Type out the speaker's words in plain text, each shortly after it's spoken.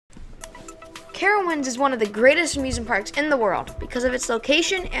Carowinds is one of the greatest amusement parks in the world because of its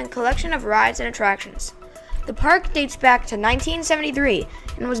location and collection of rides and attractions. The park dates back to 1973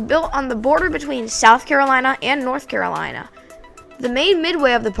 and was built on the border between South Carolina and North Carolina. The main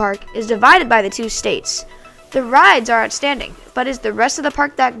midway of the park is divided by the two states. The rides are outstanding, but is the rest of the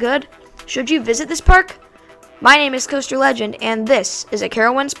park that good? Should you visit this park? My name is Coaster Legend, and this is a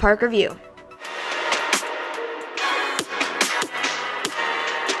Carowinds Park Review.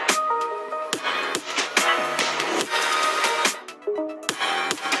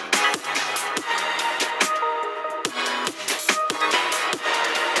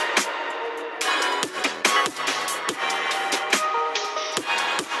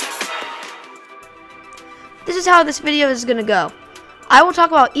 This is how this video is going to go. I will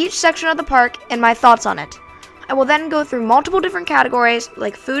talk about each section of the park and my thoughts on it. I will then go through multiple different categories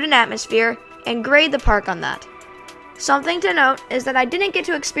like food and atmosphere and grade the park on that. Something to note is that I didn't get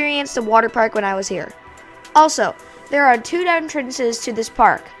to experience the water park when I was here. Also, there are two entrances to this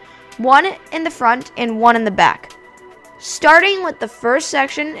park, one in the front and one in the back. Starting with the first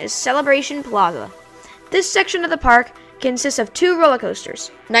section is Celebration Plaza. This section of the park consists of two roller coasters,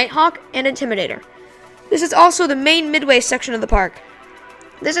 Nighthawk and Intimidator. This is also the main midway section of the park.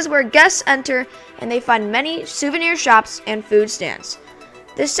 This is where guests enter and they find many souvenir shops and food stands.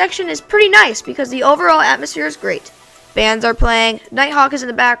 This section is pretty nice because the overall atmosphere is great. Bands are playing, Nighthawk is in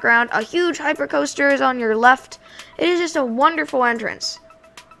the background, a huge hypercoaster is on your left. It is just a wonderful entrance.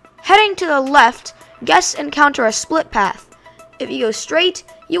 Heading to the left, guests encounter a split path. If you go straight,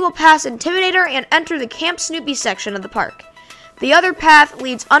 you will pass Intimidator and enter the Camp Snoopy section of the park. The other path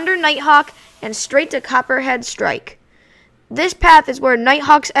leads under Nighthawk and straight to Copperhead Strike. This path is where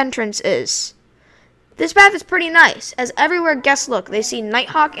Nighthawk's entrance is. This path is pretty nice, as everywhere guests look, they see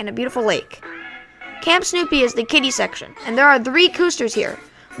Nighthawk and a beautiful lake. Camp Snoopy is the kiddie section, and there are 3 coasters here.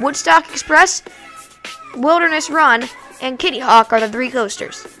 Woodstock Express, Wilderness Run, and Kitty Hawk are the 3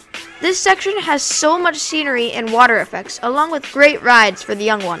 coasters. This section has so much scenery and water effects, along with great rides for the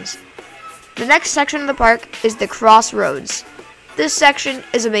young ones. The next section of the park is the Crossroads. This section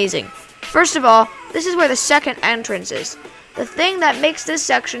is amazing. First of all, this is where the second entrance is. The thing that makes this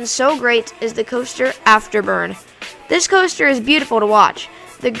section so great is the coaster Afterburn. This coaster is beautiful to watch.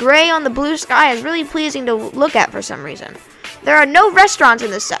 The gray on the blue sky is really pleasing to look at for some reason. There are no restaurants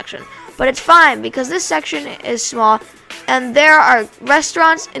in this section, but it's fine because this section is small and there are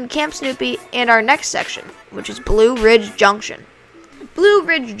restaurants in Camp Snoopy and our next section, which is Blue Ridge Junction. Blue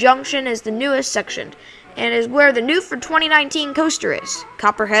Ridge Junction is the newest section and is where the new for 2019 coaster is,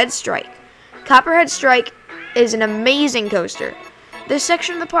 Copperhead Strike. Copperhead Strike is an amazing coaster. This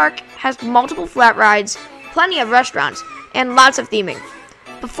section of the park has multiple flat rides, plenty of restaurants, and lots of theming.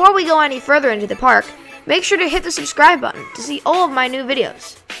 Before we go any further into the park, make sure to hit the subscribe button to see all of my new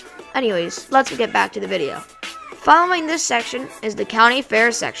videos. Anyways, let's get back to the video. Following this section is the County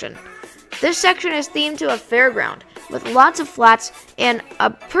Fair section. This section is themed to a fairground with lots of flats and a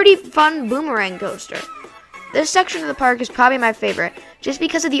pretty fun boomerang coaster. This section of the park is probably my favorite just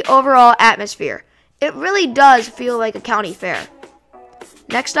because of the overall atmosphere. It really does feel like a county fair.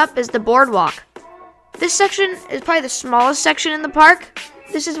 Next up is the boardwalk. This section is probably the smallest section in the park.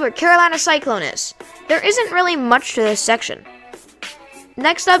 This is where Carolina Cyclone is. There isn't really much to this section.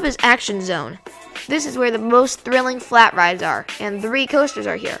 Next up is Action Zone. This is where the most thrilling flat rides are, and 3 coasters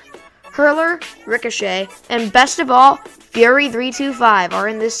are here. Hurler, Ricochet, and best of all, Fury 325 are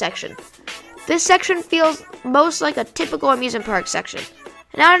in this section. This section feels most like a typical amusement park section.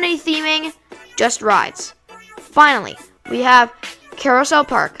 Not any theming, just rides. Finally, we have Carousel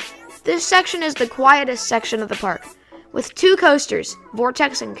Park. This section is the quietest section of the park, with 2 coasters,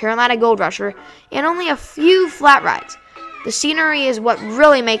 Vortex and Carolina Gold Rusher, and only a few flat rides. The scenery is what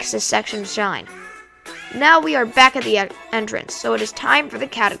really makes this section shine. Now we are back at the entrance, so it is time for the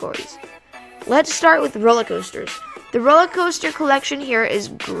categories. Let's start with roller coasters. The roller coaster collection here is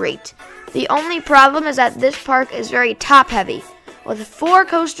great. The only problem is that this park is very top heavy, with 4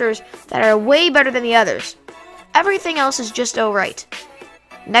 coasters that are way better than the others. Everything else is just alright.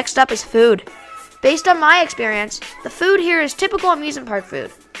 Next up is food. Based on my experience, the food here is typical amusement park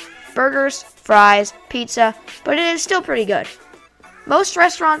food. Burgers, fries, pizza, but it is still pretty good. Most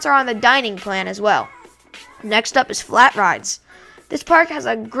restaurants are on the dining plan as well. Next up is flat rides. This park has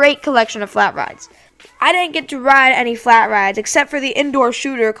a great collection of flat rides. I didn't get to ride any flat rides except for the indoor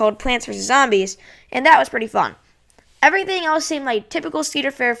shooter called Plants vs. Zombies, and that was pretty fun. Everything else seemed like typical Cedar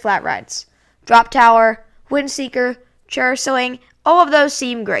Fair flat rides. Drop Tower, Windseeker, Chair Swing, all of those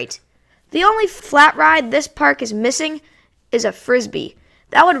seem great. The only flat ride this park is missing is a Frisbee.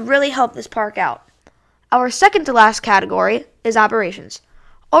 That would really help this park out. Our second to last category is operations.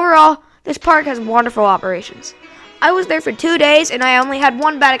 Overall, this park has wonderful operations. I was there for 2 days and I only had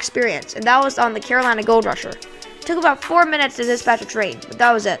one bad experience, and that was on the Carolina Gold Rusher. It took about 4 minutes to dispatch a train, but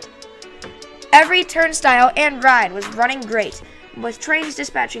that was it. Every turnstile and ride was running great, with trains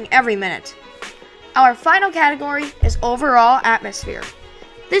dispatching every minute. Our final category is overall atmosphere.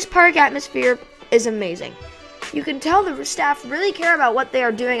 This park atmosphere is amazing. You can tell the staff really care about what they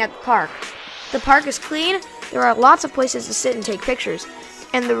are doing at the park. The park is clean, there are lots of places to sit and take pictures,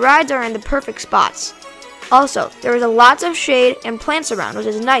 and the rides are in the perfect spots. Also, there is lots of shade and plants around, which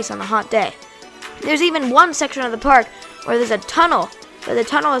is nice on a hot day. There's even one section of the park where there's a tunnel, but the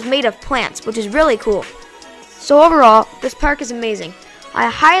tunnel is made of plants, which is really cool. So overall, this park is amazing. I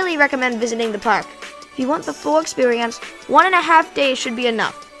highly recommend visiting the park. If you want the full experience, 1.5 days should be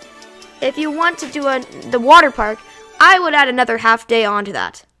enough. If you want to do the water park, I would add another half day onto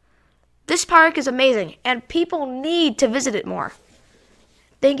that. This park is amazing, and people need to visit it more.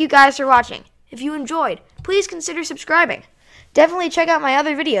 Thank you guys for watching. If you enjoyed, please consider subscribing. Definitely check out my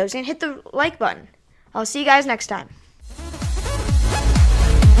other videos and hit the like button. I'll see you guys next time.